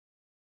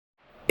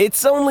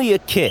It's only a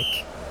kick,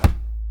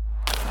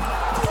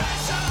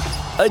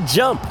 a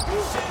jump,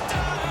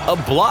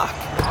 a block.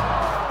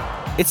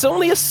 It's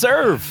only a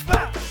serve.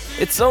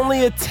 It's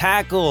only a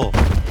tackle,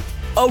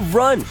 a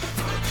run.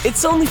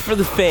 It's only for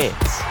the fans.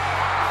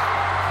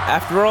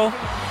 After all,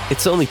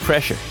 it's only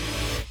pressure.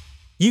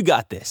 You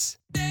got this.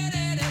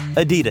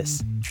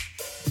 Adidas.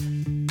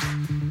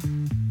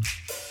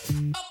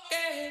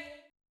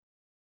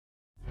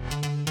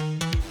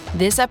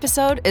 This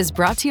episode is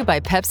brought to you by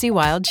Pepsi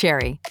Wild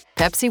Cherry.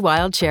 Pepsi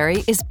Wild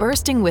Cherry is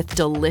bursting with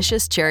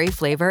delicious cherry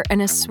flavor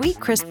and a sweet,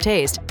 crisp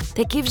taste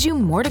that gives you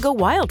more to go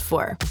wild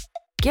for.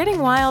 Getting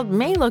wild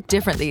may look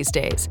different these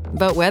days,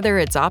 but whether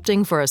it's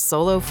opting for a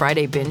solo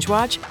Friday binge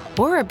watch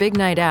or a big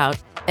night out,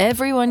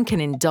 everyone can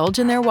indulge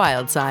in their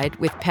wild side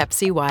with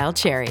Pepsi Wild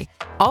Cherry.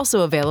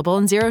 Also available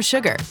in Zero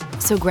Sugar.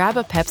 So grab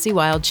a Pepsi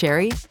Wild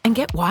Cherry and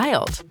get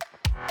wild.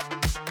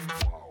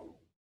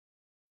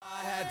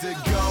 I had to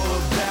go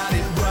about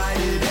it, write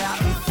it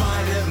out and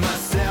find it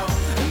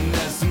myself. And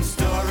there's some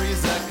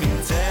stories I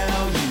can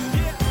tell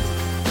you.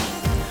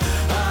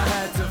 I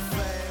had to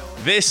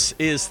fail. This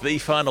is the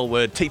final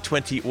word,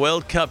 T20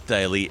 World Cup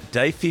Daily,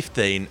 Day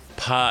 15,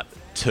 Part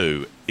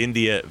 2.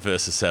 India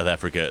versus South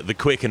Africa. The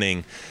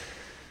quickening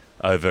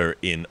over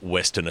in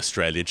Western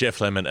Australia.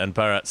 Jeff Lemon and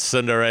Bharat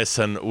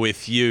Sundaresan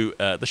with you.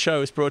 The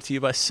show is brought to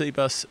you by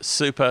Cbus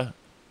Super,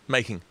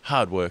 making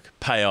hard work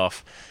pay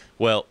off.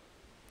 Well,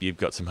 you've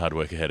got some hard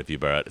work ahead of you,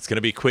 Bharat. It's going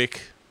to be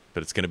quick,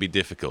 but it's going to be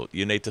difficult.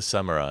 You need to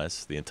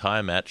summarise the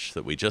entire match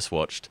that we just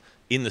watched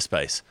in the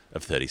space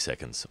of 30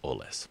 seconds or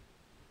less.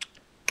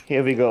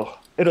 Here we go.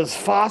 It was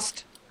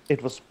fast,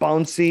 it was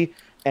bouncy,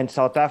 and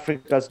South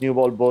Africa's new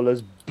ball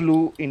bowlers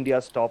blew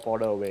India's top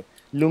order away.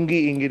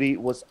 Lungi Ingiri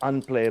was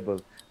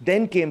unplayable.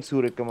 Then came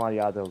Suryakumar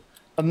Yadav.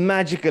 A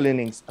magical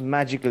innings, a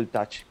magical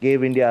touch,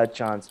 gave India a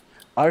chance.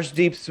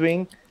 Arshdeep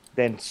swing,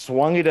 then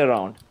swung it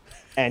around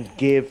and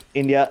gave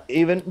India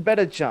even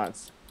better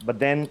chance. But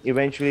then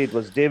eventually it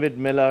was David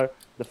Miller,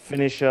 the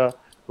finisher,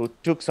 who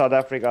took South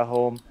Africa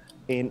home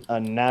in a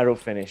narrow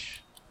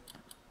finish.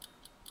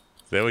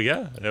 There we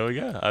go.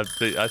 I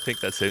think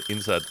that's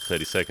inside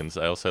 30 seconds.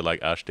 I also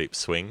like Arshdeep's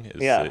swing.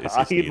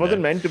 It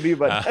wasn't meant to be,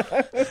 but...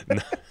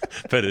 No,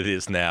 but it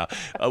is now.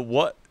 I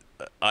want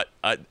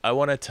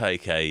to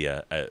take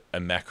a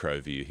macro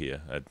view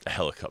here, a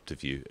helicopter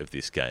view of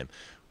this game.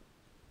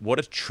 What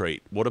a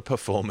treat, what a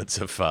performance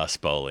of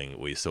fast bowling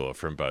we saw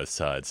from both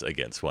sides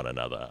against one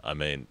another. I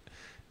mean,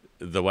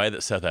 the way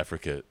that South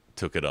Africa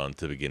took it on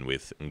to begin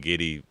with,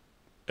 Ngidi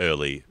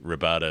early,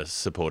 Rabada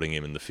supporting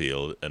him in the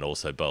field and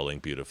also bowling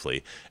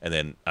beautifully, and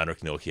then Anrich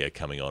Nortje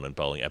coming on and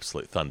bowling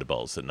absolute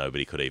thunderbolts that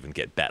nobody could even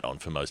get bat on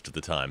for most of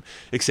the time,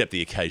 except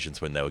the occasions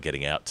when they were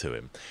getting out to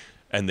him.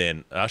 And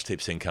then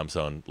Arshdeep Singh comes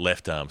on,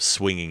 left arm,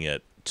 swinging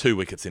it, 2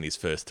 wickets in his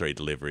first 3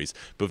 deliveries.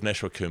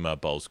 Bhuvneshwar Kumar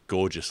bowls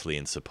gorgeously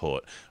in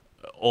support,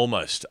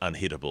 almost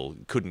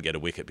unhittable, couldn't get a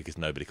wicket because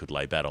nobody could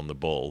lay bat on the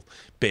ball,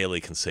 barely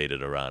conceded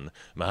a run.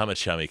 Mohammad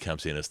Shami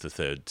comes in as the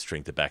third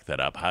string to back that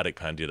up. Hardik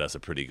Pandya does a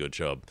pretty good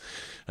job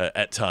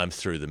at times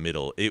through the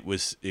middle. It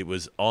was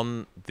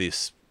on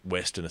this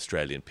Western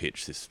Australian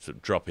pitch, this sort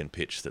of drop-in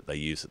pitch that they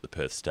use at the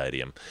Perth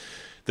Stadium,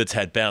 that's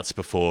had bounce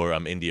before.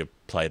 India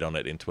played on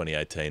it in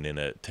 2018 in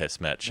a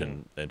test match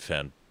and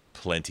found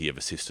plenty of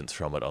assistance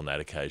from it on that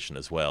occasion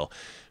as well.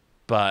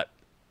 But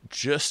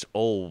just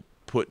all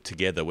put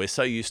together, we're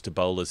so used to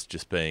bowlers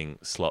just being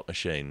slot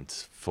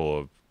machines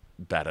for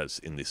batters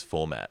in this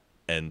format,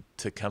 and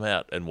to come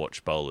out and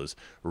watch bowlers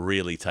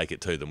really take it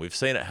to them. We've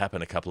seen it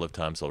happen a couple of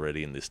times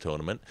already in this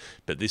tournament,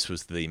 but this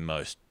was the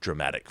most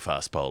dramatic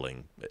fast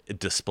bowling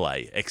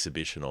display,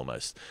 exhibition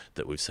almost,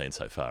 that we've seen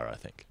so far, I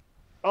think.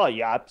 Oh,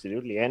 yeah,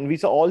 absolutely. And we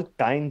saw all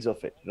kinds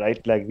of it,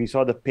 right? Like we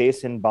saw the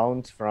pace and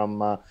bounce from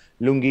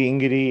Lungi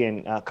Ingiri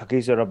and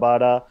Kagiso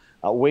Rabada.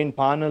 Wayne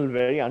Parnell,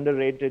 very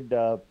underrated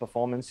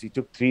performance. He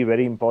took 3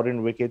 very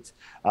important wickets.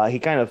 He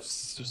kind of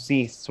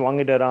swung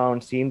it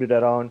around, seamed it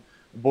around,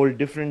 bowled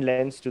different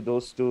lengths to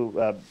those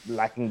two,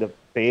 lacking the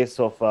pace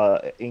of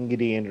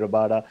Ingiri and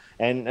Rabada.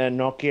 And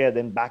Nokia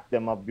then backed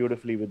them up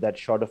beautifully with that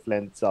short of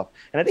length stuff.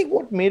 And I think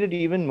what made it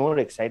even more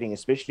exciting,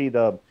 especially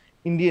the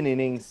Indian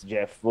innings,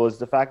 Jeff, was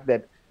the fact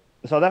that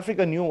South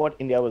Africa knew what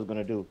India was going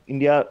to do.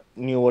 India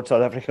knew what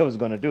South Africa was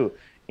going to do.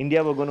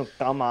 India were going to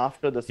come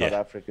after the South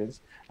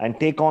Africans and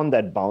take on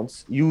that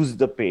bounce, use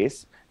the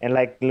pace. And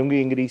like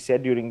Lungi Ingiri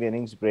said during the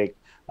innings break,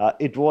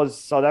 it was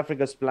South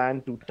Africa's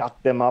plan to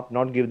tuck them up,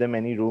 not give them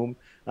any room.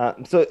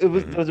 So there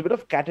was a bit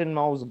of cat and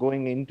mouse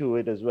going into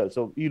it as well.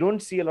 So you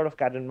don't see a lot of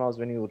cat and mouse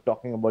when you're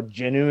talking about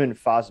genuine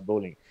fast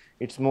bowling.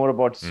 It's more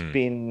about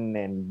spin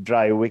and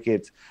dry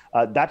wickets.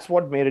 That's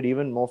what made it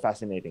even more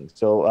fascinating.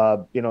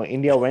 So,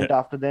 India went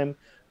after them,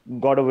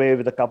 got away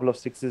with a couple of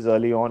sixes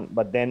early on,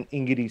 but then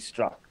Ingiri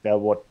struck. There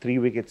were 3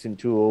 wickets in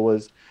 2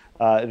 overs,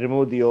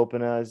 removed the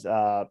openers,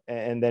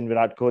 and then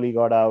Virat Kohli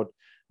got out.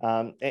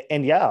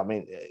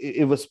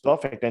 It was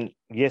perfect. And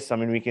yes,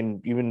 we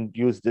can even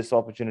use this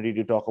opportunity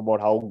to talk about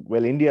how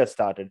well India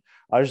started.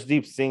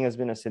 Arshdeep Singh has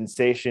been a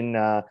sensation.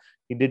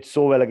 He did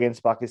so well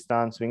against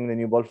Pakistan, swinging the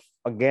new ball.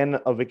 Again,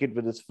 a wicket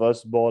with his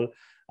first ball.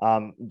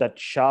 That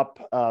sharp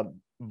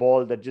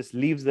ball that just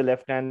leaves the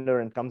left-hander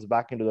and comes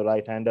back into the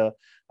right-hander.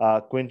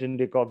 Quinton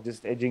de Kock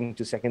just edging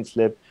to second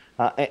slip.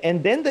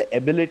 And then the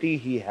ability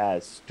he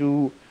has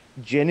to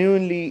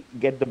genuinely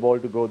get the ball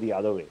to go the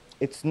other way.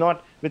 It's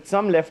not with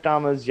some left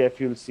armers,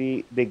 Jeff, you'll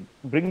see they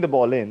bring the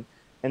ball in,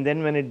 and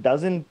then when it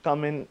doesn't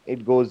come in,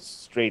 it goes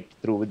straight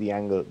through with the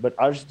angle. But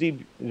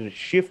Arshdeep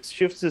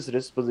shifts his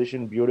wrist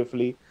position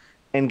beautifully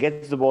and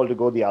gets the ball to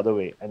go the other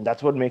way. And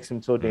that's what makes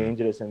him so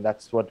dangerous. And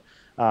that's what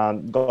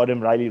got him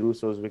Riley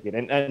Russo's wicket.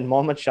 And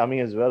Mohammad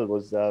Shami as well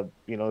was,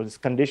 his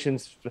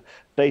conditions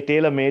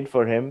tailor-made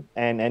for him.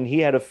 And he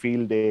had a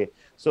field day.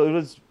 So it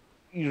was,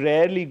 you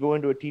rarely go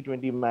into a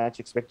T20 match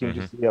expecting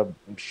to see a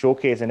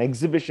showcase, an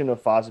exhibition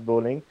of fast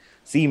bowling,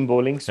 seam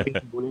bowling,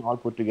 spin bowling all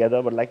put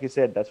together. But like you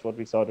said, that's what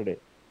we saw today.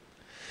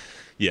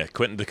 Yeah,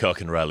 Quinton de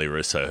Kock and Riley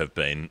Russo have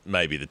been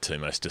maybe the two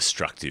most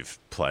destructive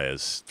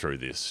players through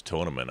this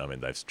tournament. I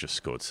mean, they've just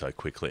scored so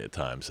quickly at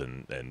times,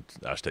 and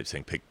Arshdeep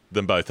Singh picked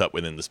them both up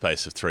within the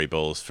space of 3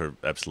 balls for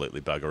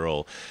absolutely bugger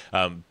all.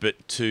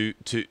 But to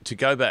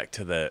go back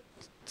to the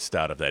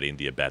start of that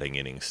India batting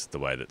innings, the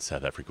way that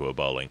South Africa were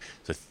bowling,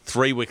 so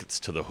 3 wickets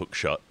to the hook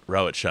shot.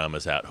 Rohit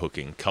Sharma's out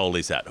hooking,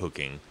 Kohli's out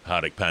hooking,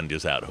 Hardik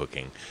Pandya's out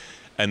hooking.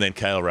 And then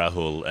KL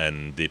Rahul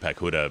and Deepak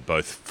Hooda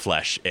both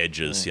flash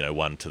edges,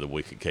 one to the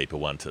wicketkeeper,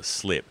 one to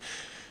slip.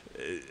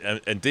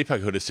 And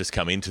Deepak Hooda's just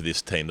come into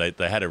this team. They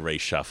had a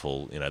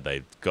reshuffle.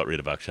 They got rid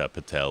of Akshar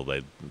Patel.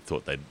 They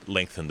thought they'd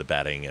lengthen the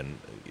batting, and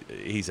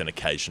he's an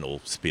occasional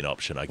spin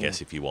option, I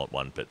guess, if you want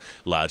one, but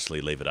largely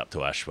leave it up to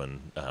Ashwin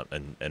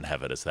and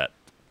have it as that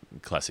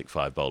classic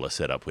 5-bowler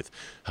setup with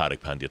Hardik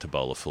Pandya to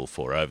bowl a full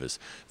 4 overs.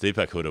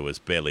 Deepak Hooda was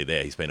barely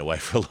there. He's been away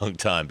for a long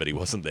time, but he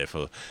wasn't there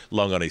for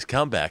long on his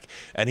comeback.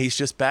 And he's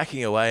just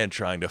backing away and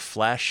trying to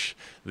flash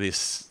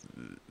this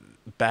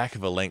back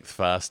of a length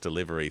fast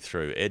delivery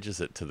through,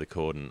 edges it to the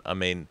cordon. I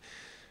mean,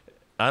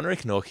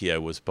 Anrik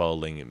Nortje was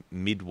bowling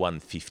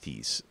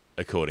mid-150s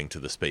according to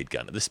the speed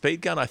gun. The speed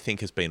gun, I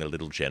think, has been a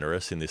little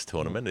generous in this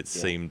tournament. It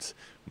seemed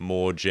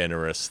more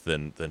generous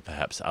than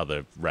perhaps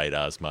other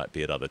radars might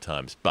be at other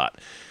times. But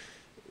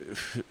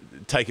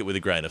take it with a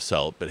grain of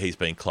salt, but he's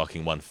been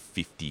clocking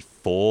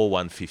 154,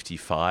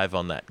 155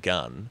 on that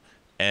gun,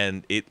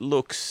 and it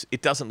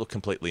doesn't look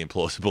completely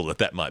implausible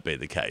that might be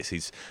the case.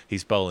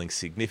 He's bowling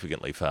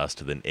significantly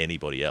faster than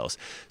anybody else.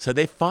 So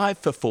they're 5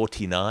 for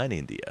 49,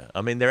 India.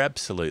 I mean, they're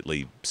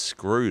absolutely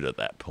screwed at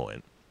that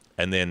point.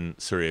 And then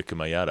Surya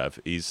Kumar Yadav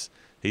he's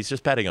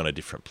just batting on a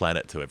different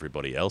planet to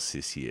everybody else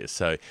this year.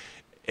 So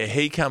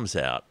he comes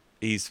out.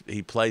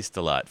 He plays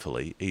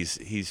delightfully.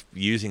 He's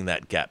using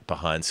that gap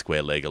behind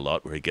square leg a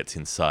lot, where he gets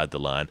inside the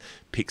line,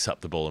 picks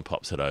up the ball and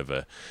pops it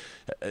over.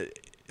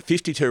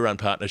 52-run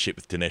partnership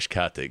with Dinesh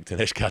Karthik.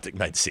 Dinesh Karthik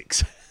made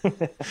 6.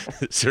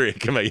 Surya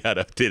Kumar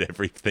Yadav did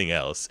everything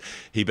else.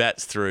 He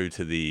bats through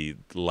to the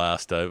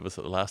last over. Was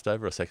it the last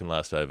over or second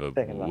last over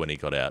when he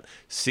got out?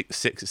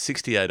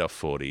 68 off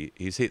 40.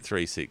 He's hit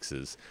 3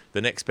 sixes.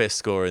 The next best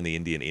score in the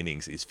Indian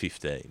innings is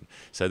 15.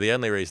 So the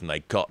only reason they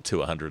got to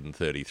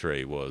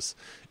 133 was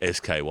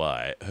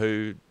SKY,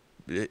 who,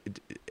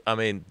 I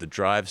mean, the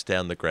drives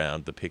down the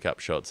ground, the pickup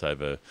shots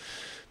over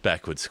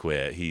backward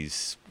square,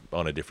 he's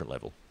on a different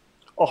level.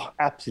 Oh,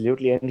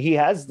 absolutely. And he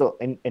has the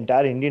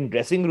entire Indian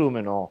dressing room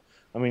and all.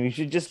 I mean, you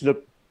should just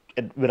look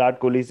at Virat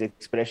Kohli's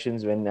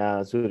expressions when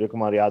Surya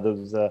Kumar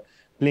Yadav's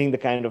playing the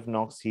kind of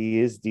knocks he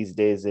is these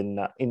days in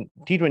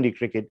T20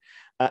 cricket.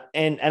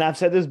 And I've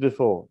said this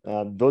before.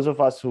 Those of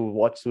us who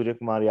watched Surya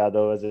Kumar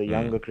Yadav as a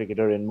younger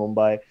cricketer in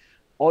Mumbai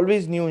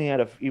always knew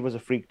he was a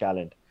freak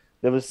talent.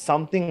 There was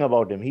something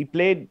about him. He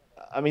played,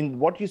 I mean,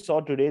 what you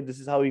saw today,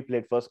 this is how he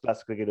played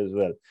first-class cricket as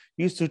well.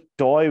 He used to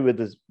toy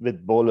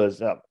with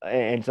bowlers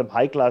and some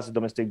high-class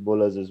domestic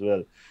bowlers as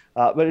well.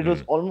 But it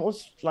was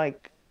almost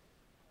like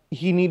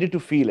he needed to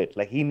feel it.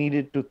 Like he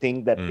needed to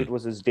think that it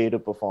was his day to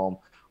perform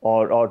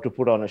or to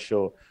put on a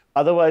show.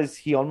 Otherwise,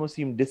 he almost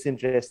seemed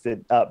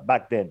disinterested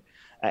back then.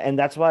 And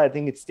that's why I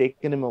think it's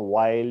taken him a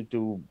while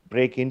to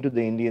break into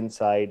the Indian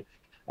side.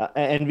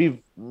 And we've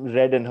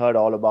read and heard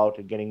all about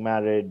it, getting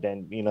married,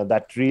 and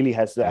that really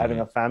has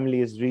having a family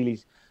has really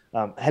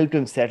helped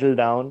him settle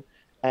down,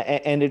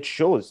 and it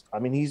shows. I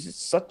mean, he's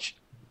such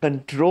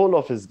control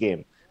of his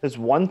game. There's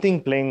one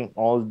thing playing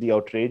all the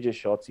outrageous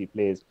shots he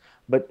plays,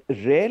 but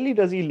rarely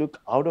does he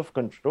look out of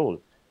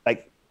control.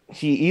 Like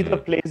he either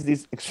plays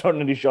these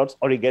extraordinary shots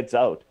or he gets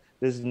out.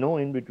 There's no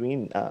in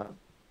between.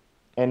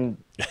 And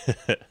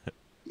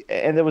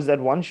there was that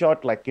one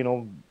shot, like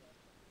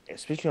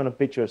especially on a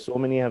pitch where so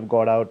many have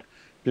got out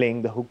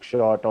playing the hook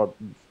shot or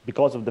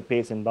because of the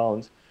pace and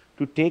bounce,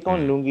 to take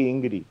on Lungi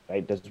Ingiri,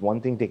 right? There's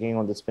one thing taking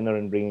on the spinner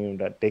and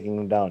taking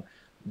him down.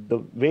 The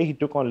way he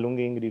took on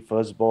Lungi Ingiri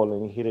first ball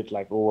and he hit it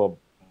like over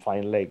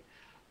fine leg.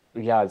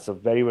 Yeah, it's a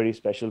very, very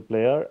special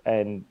player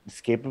and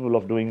is capable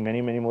of doing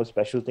many, many more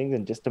special things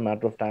in just a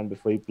matter of time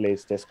before he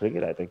plays Test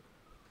cricket, I think.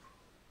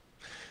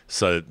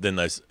 So then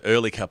those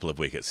early couple of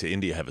wickets,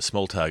 India have a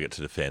small target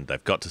to defend.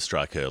 They've got to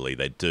strike early.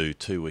 They do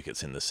 2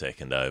 wickets in the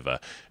second over.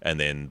 And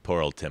then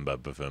poor old Temba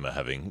Bavuma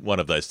having one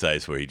of those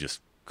days where he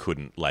just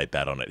couldn't lay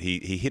bat on it.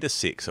 He hit a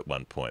 6 at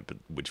one point, but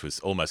which was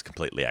almost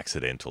completely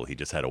accidental. He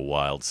just had a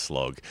wild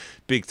slog,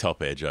 big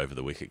top edge over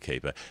the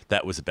wicketkeeper.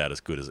 That was about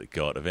as good as it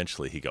got.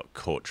 Eventually he got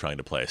caught trying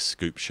to play a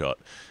scoop shot,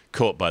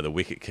 caught by the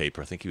wicketkeeper.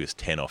 I think he was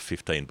 10 off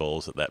 15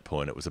 balls at that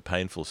point. It was a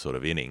painful sort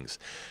of innings.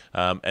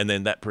 And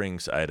then that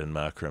brings Aidan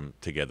Markram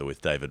together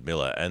with David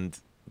Miller, and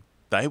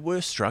they were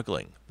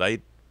struggling.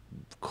 They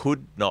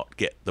could not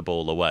get the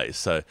ball away.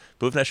 So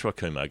Bhuvneshwar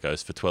Kumar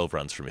goes for 12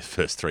 runs from his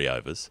first 3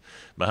 overs.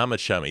 Mohammad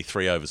Shami,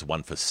 3 overs,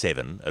 1 for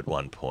 7 at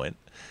one point.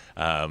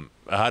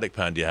 Hardik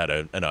Pandya had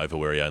an over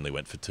where he only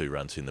went for 2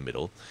 runs in the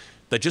middle.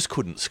 They just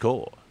couldn't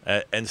score.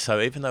 And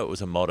so even though it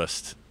was a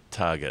modest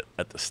target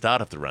at the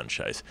start of the run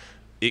chase,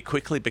 it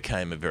quickly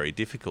became a very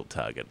difficult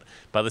target.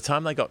 By the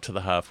time they got to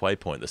the halfway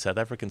point, the South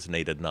Africans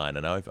needed 9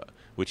 and over,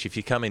 which if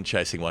you come in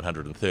chasing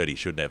 130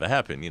 should never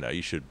happen.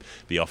 You should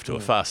be off to a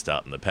fast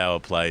start in the power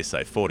play,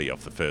 say 40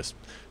 off the first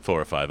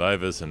 4 or 5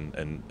 overs,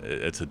 and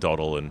it's a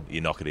doddle and you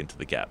knock it into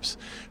the gaps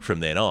from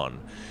then on.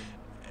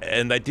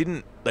 And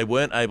they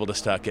weren't able to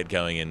start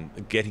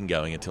getting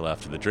going until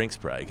after the drinks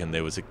break, and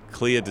there was a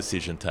clear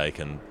decision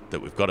taken that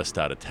we've got to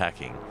start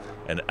attacking.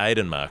 And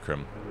Aidan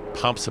Markram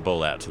pumps the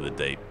ball out to the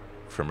deep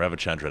from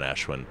Ravichandran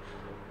Ashwin,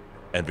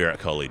 and Virat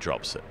Kohli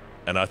drops it.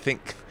 And I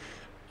think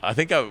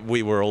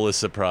we were all as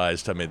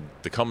surprised. I mean,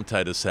 the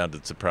commentators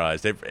sounded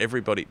surprised.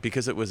 Everybody,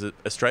 because it was a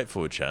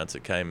straightforward chance.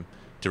 It came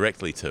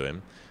directly to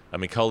him. I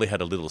mean, Kohli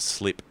had a little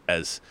slip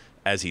as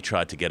he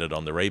tried to get it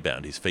on the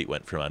rebound. His feet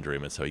went from under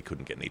him, and so he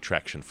couldn't get any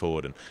traction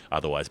forward, and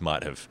otherwise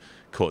might have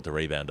caught the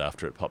rebound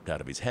after it popped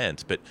out of his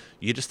hands. But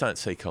you just don't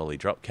see Kohli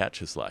drop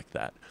catches like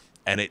that.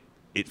 And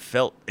it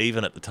felt,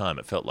 even at the time,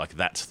 it felt like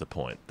that's the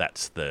point.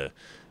 That's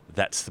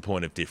the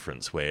point of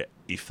difference, where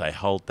if they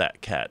hold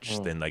that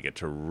catch, then they get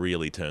to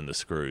really turn the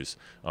screws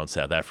on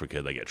South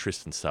Africa. They get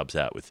Tristan Stubbs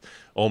out with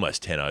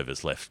almost 10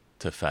 overs left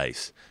to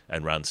face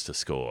and runs to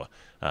score.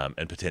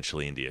 And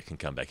potentially India can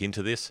come back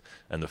into this.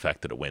 And the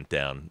fact that it went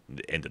down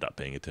ended up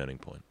being a turning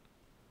point.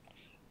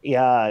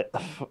 Yeah,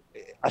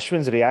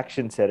 Ashwin's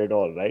reaction said it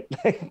all, right?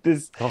 Like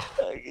this,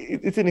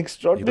 it's an He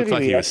extraordinary looked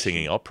like he was reaction.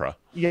 singing opera.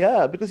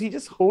 Yeah, because he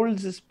just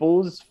holds his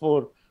pose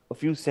for a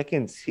few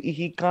seconds.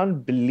 He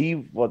can't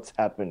believe what's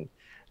happened.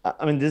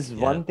 I mean, there's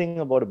one thing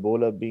about a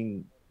bowler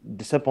being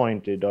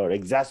disappointed or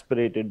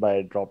exasperated by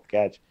a dropped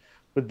catch,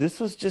 but this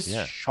was just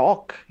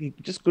shock. He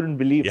just couldn't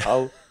believe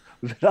how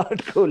Virat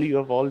Kohli,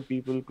 of all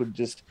people, could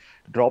just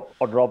drop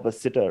a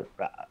sitter,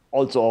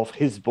 also of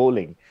his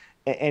bowling.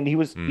 And he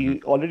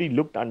already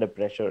looked under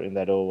pressure in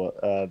that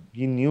over.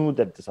 He knew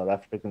that the South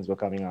Africans were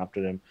coming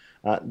after him.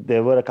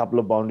 There were a couple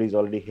of boundaries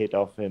already hit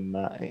off him,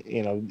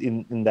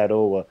 in that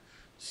over.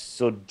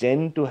 So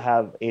then to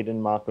have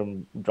Aidan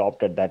Markram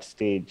dropped at that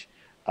stage,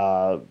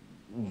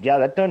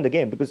 that turned the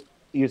game, because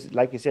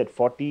like you said,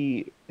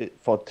 40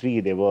 for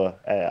 3 they were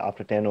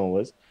after 10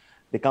 overs.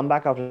 They come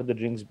back after the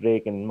drinks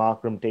break, and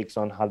Markram takes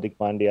on Hardik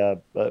Pandya,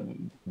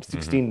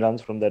 16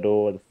 runs from that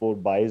over, the 4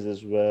 byes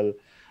as well.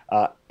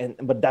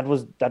 But that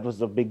was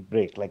the big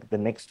break. Like the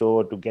next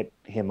over to get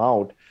him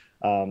out,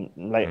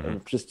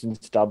 Tristan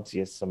Stubbs,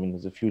 yes, I mean,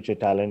 he's a future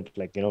talent,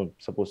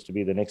 supposed to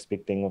be the next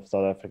big thing of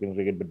South African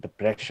cricket. But the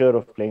pressure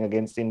of playing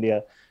against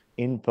India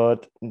in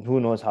Perth, who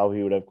knows how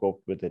he would have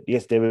coped with it.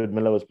 Yes, David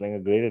Miller was playing a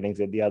great innings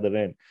at the other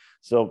end.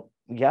 So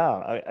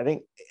yeah, I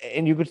think,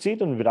 and you could see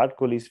it on Virat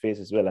Kohli's face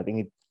as well. I think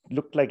it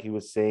looked like he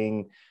was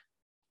saying,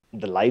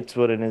 the lights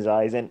were in his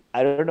eyes. And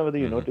I don't know whether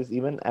you noticed,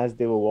 even as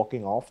they were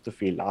walking off the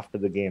field after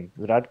the game,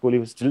 Virat Kohli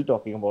was still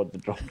talking about the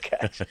drop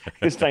catch.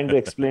 He was trying to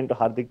explain to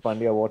Hardik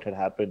Pandya what had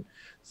happened.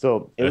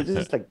 So it was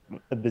just like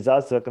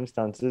bizarre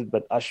circumstances.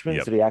 But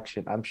Ashwin's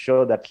reaction, I'm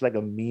sure that's like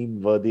a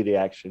meme-worthy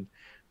reaction.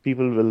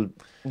 People will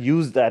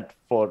use that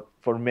for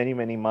many,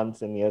 many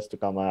months and years to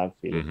come, I have a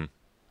feeling.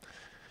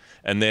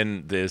 And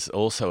then there's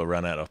also a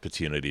run-out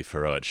opportunity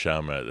for Rohit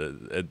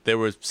Sharma. There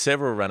were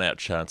several run-out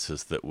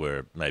chances that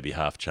were maybe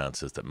half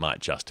chances that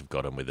might just have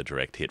got him with a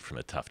direct hit from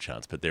a tough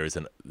chance. But there is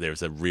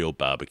a real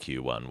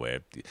barbecue one where,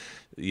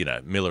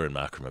 Miller and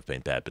Markram have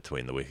been bad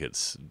between the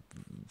wickets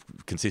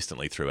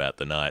consistently throughout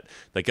the night.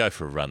 They go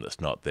for a run that's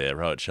not there.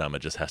 Rohit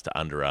Sharma just has to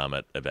underarm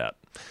it about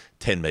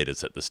 10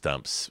 metres at the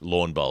stumps,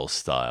 lawn bowl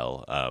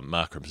style.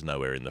 Markram's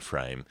nowhere in the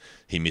frame.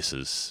 He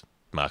misses.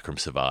 Markram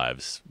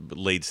survives,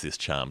 leads this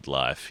charmed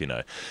life,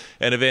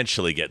 and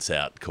eventually gets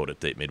out, caught at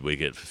deep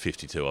mid-wicket for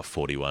 52 off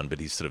 41, but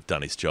he's sort of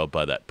done his job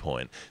by that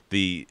point.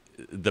 The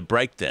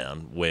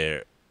breakdown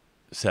where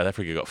South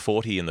Africa got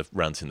 40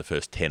 runs in the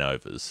first 10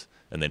 overs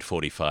and then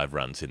 45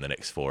 runs in the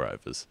next 4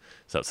 overs.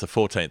 So it's the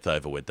 14th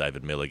over where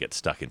David Miller gets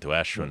stuck into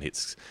Ashwin,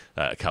 hits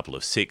a couple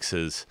of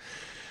sixes.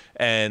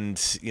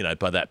 And,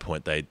 by that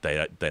point, they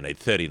need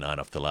 39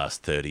 off the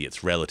last 30.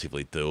 It's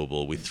relatively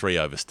doable. With 3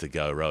 overs to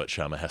go, Rohit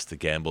Sharma has to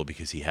gamble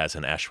because he has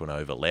an Ashwin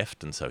over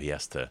left, and so he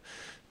has to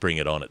bring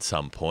it on at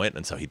some point.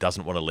 And so he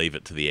doesn't want to leave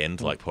it to the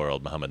end like poor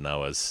old Mohammad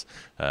Nawaz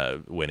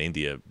when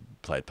India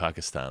played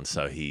Pakistan.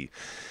 So he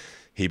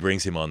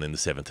brings him on in the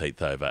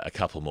 17th over. A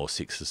couple more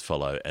sixes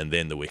follow, and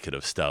then the wicket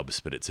of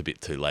Stubbs. But it's a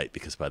bit too late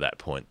because by that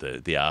point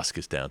the ask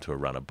is down to a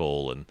run a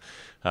ball.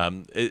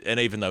 And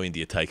even though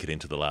India take it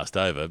into the last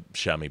over,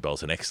 Shami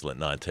bowls an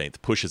excellent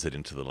 19th, pushes it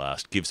into the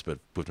last, gives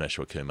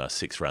Bhuvneshwar Kumar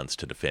 6 runs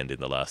to defend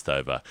in the last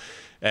over.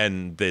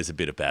 And there's a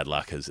bit of bad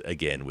luck as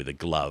again with a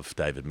glove.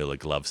 David Miller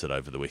gloves it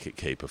over the wicket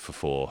keeper for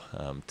 4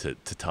 to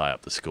tie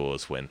up the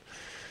scores when.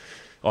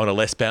 On a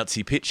less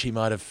bouncy pitch, he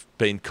might have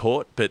been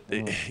caught, but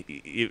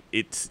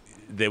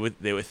there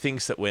were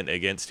things that went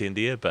against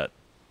India, but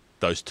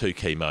those 2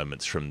 key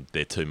moments from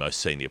their 2 most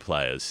senior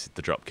players,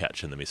 the drop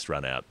catch and the missed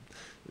run out,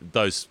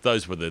 those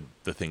were the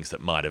things that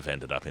might have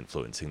ended up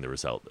influencing the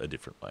result a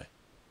different way.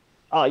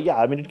 Yeah,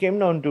 I mean, it came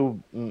down to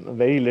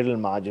very little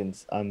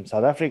margins.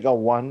 South Africa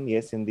won,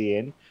 yes, in the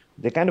end.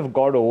 They kind of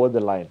got over the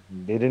line.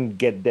 They didn't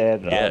get there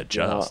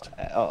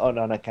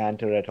on a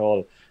canter at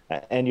all.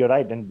 And you're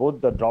right. And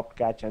both the drop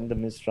catch and the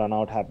missed run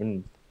out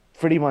happened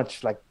pretty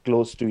much like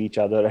close to each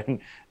other. And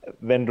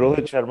when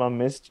Rohit Sharma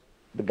missed,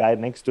 the guy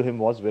next to him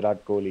was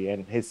Virat Kohli.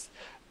 And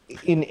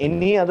in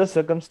any other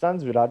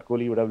circumstance, Virat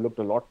Kohli would have looked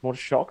a lot more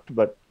shocked.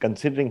 But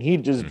considering he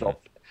just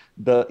dropped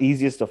the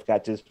easiest of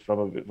catches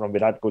from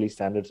Virat Kohli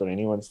standards or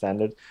anyone's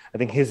standards, I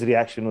think his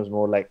reaction was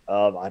more like,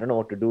 I don't know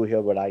what to do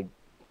here, but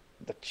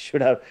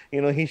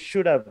he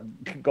should have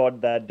got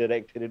that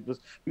directed. It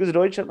was because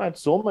Rohit Sharma had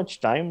so much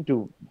time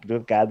to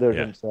gather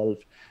himself.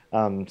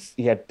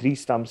 He had 3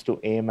 stumps to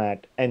aim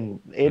at, and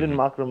Aiden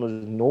Markram was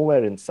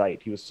nowhere in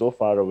sight. He was so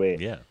far away.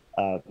 Yeah.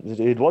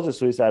 It was a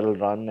suicidal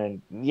run,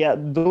 and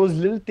those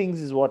little things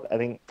is what I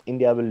think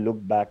India will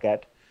look back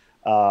at.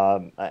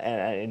 And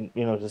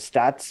the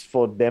stats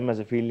for them as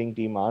a fielding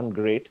team aren't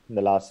great in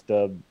the last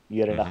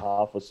year and a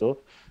half or so.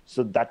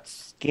 So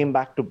that's came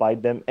back to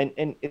bite them.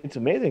 And it's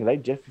amazing,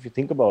 right, Jeff, if you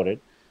think about it,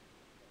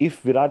 if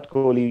Virat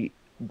Kohli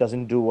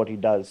doesn't do what he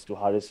does to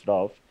Haris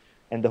Rauf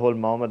and the whole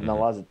Mohammad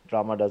Nawaz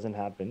drama doesn't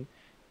happen,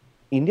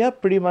 India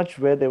pretty much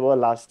where they were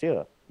last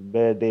year,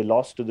 where they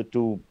lost to the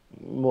 2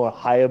 more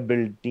higher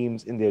build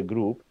teams in their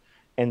group,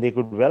 and they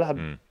could well have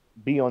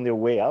be on their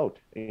way out,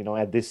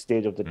 at this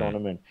stage of the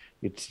tournament.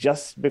 It's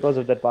just because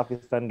of that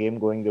Pakistan game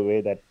going the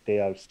way that they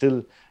are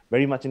still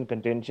very much in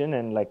contention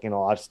and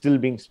are still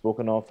being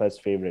spoken of as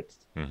favorites.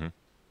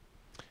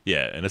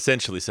 Yeah, and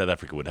essentially South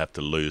Africa would have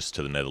to lose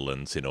to the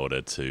Netherlands in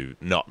order to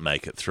not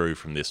make it through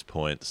from this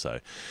point. So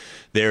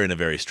they're in a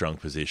very strong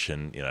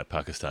position.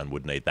 Pakistan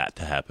would need that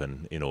to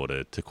happen in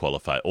order to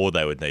qualify, or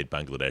they would need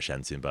Bangladesh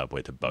and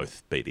Zimbabwe to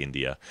both beat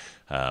India,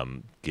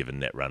 given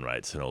net run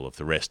rates and all of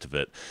the rest of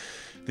it.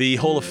 The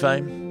Hall of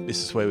Fame,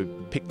 this is where we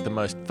pick the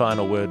most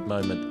final word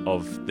moment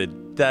of the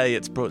day.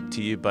 It's brought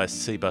to you by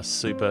Cbus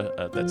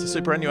Super. That's a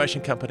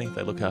superannuation company.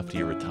 They look after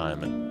your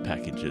retirement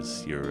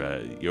packages,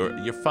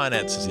 your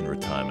finances in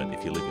retirement.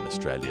 If you live in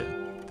Australia,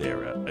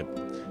 they're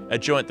a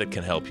joint that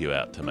can help you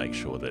out to make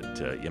sure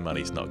that your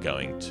money's not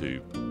going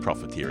to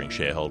profiteering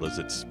shareholders.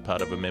 It's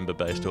part of a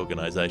member-based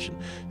organisation,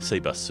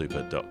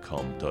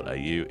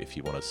 cbussuper.com.au, if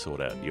you want to sort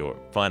out your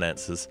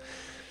finances.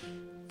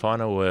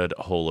 Final word,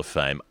 Hall of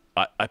Fame.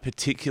 I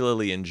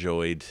particularly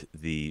enjoyed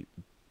the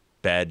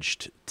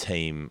badged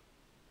team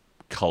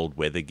cold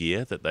weather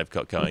gear that they've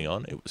got going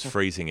on. It was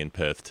freezing in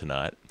Perth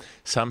tonight.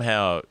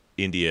 Somehow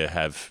India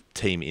have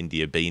Team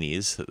India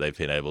beanies that they've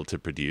been able to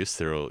produce.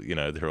 They're all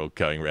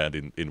going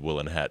around in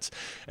woolen hats.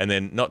 And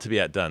then, not to be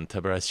outdone,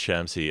 Tabaraz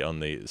Shamsi on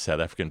the South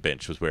African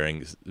bench was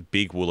wearing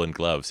big woolen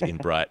gloves in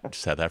bright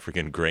South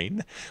African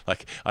green.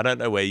 Like, I don't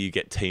know where you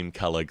get team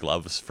colour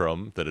gloves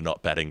from that are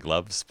not batting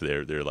gloves.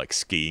 They're like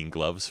skiing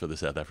gloves for the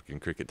South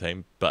African cricket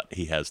team, but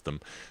he has them.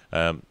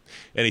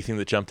 Anything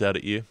that jumped out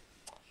at you?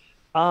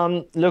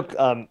 Look,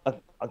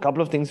 a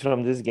couple of things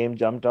from this game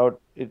jumped out.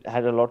 It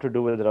had a lot to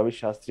do with Ravi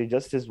Shastri,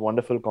 just his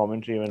wonderful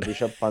commentary when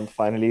Rishabh Pant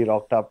finally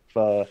rocked up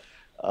to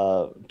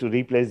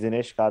replace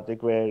Dinesh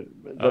Karthik, where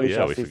Ravi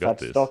Shastri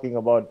starts talking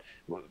about,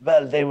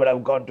 well, they would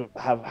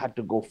have had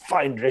to go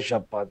find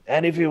Rishabh Pant.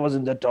 And if he was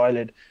in the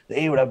toilet,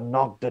 they would have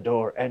knocked the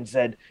door and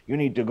said, you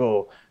need to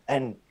go.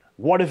 And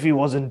what if he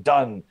wasn't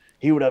done?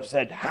 He would have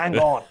said, hang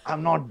on,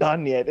 I'm not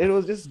done yet. It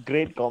was just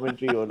great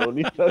commentary on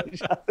only Ravi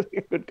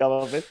Shastri could come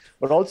up with.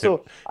 But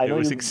also, it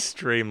was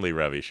extremely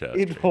Ravi Shastri.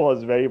 It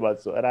was very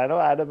much so. And I know,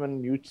 Adam,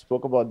 and you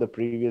spoke about the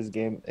previous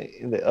game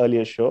in the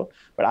earlier show,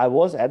 but I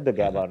was at the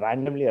Gabba.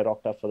 Randomly, I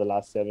rocked up for the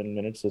last 7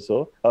 minutes or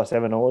so, or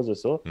 7 hours or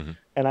so.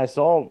 And I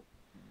saw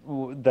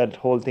that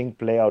whole thing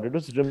play out. It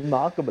was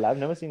remarkable. I've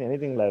never seen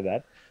anything like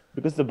that,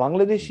 because the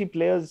Bangladeshi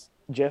players,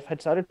 Jeff,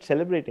 had started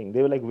celebrating.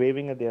 They were like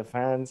waving at their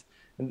fans,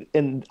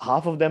 and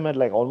half of them had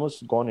like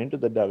almost gone into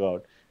the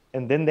dugout,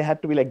 and then they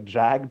had to be like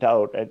dragged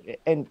out.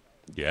 And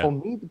for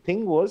me, the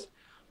thing was,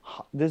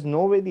 there's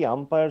no way the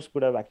umpires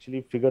could have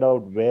actually figured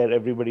out where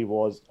everybody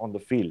was on the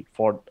field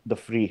for the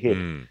free hit.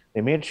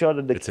 They made sure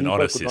that it's an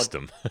honor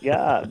system.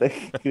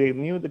 They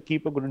knew the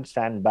keeper couldn't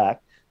stand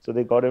back, so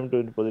they got him to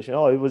in position.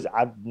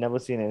 I've never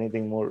seen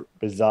anything more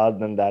bizarre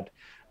than that,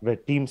 where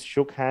teams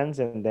shook hands,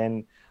 and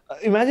then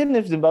imagine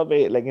if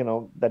Zimbabwe,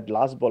 that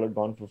last ball had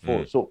gone for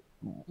 4. So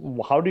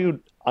how do you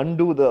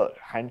undo the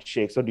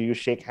handshakes, or do you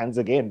shake hands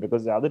again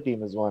because the other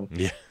team has won?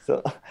 Yeah.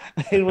 So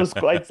it was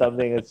quite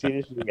something. And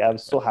seriously, I'm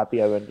so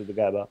happy I went to the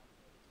Gabba.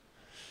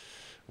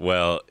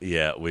 Well,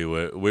 yeah, we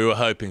were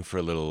hoping for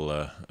a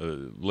little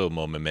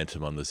more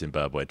momentum on the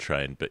Zimbabwe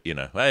train, but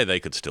hey, they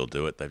could still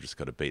do it. They've just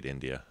got to beat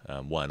India.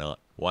 Why not?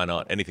 Why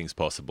not? Anything's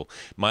possible.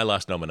 My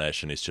last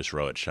nomination is just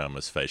Rohit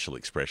Sharma's facial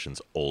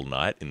expressions all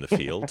night in the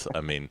field.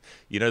 I mean,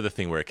 the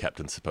thing where a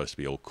captain's supposed to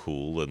be all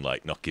cool and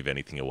like not give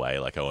anything away,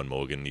 like Owen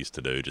Morgan used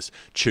to do, just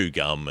chew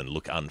gum and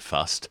look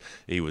unfussed.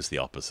 He was the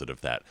opposite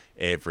of that.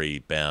 Every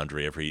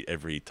boundary,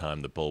 every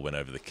time the ball went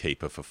over the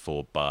keeper for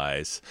 4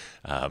 byes,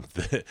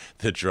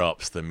 the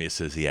drops, the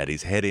misses, he had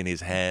his head in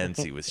his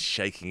hands, he was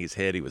shaking his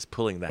head, he was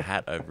pulling the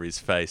hat over his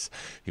face.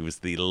 He was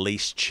the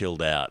least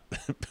chilled out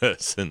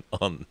person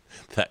on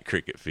that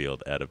cricket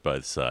field out of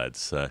both sides.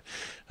 So,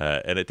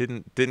 and it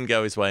didn't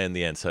go his way in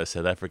the end. So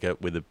South Africa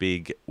with a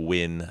big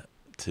win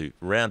to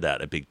round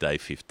out a big day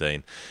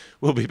 15.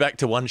 We'll be back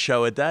to one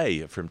show a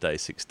day from day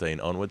 16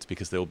 onwards,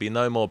 because there will be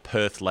no more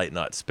Perth late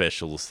night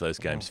specials. Those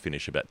games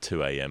finish about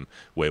 2 a.m.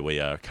 where we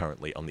are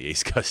currently on the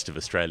east coast of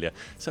Australia.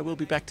 So we'll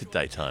be back to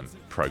daytime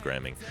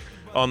programming.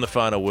 On the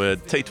final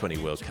word, T20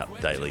 World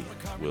Cup Daily.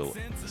 We'll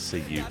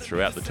see you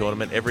throughout the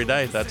tournament every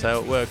day. That's how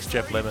it worworks.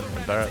 Jeff Lemon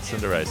and Bharat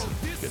Sundaresan.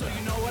 Good night.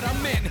 You know what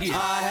I meant here.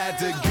 I had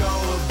to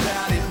go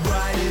about it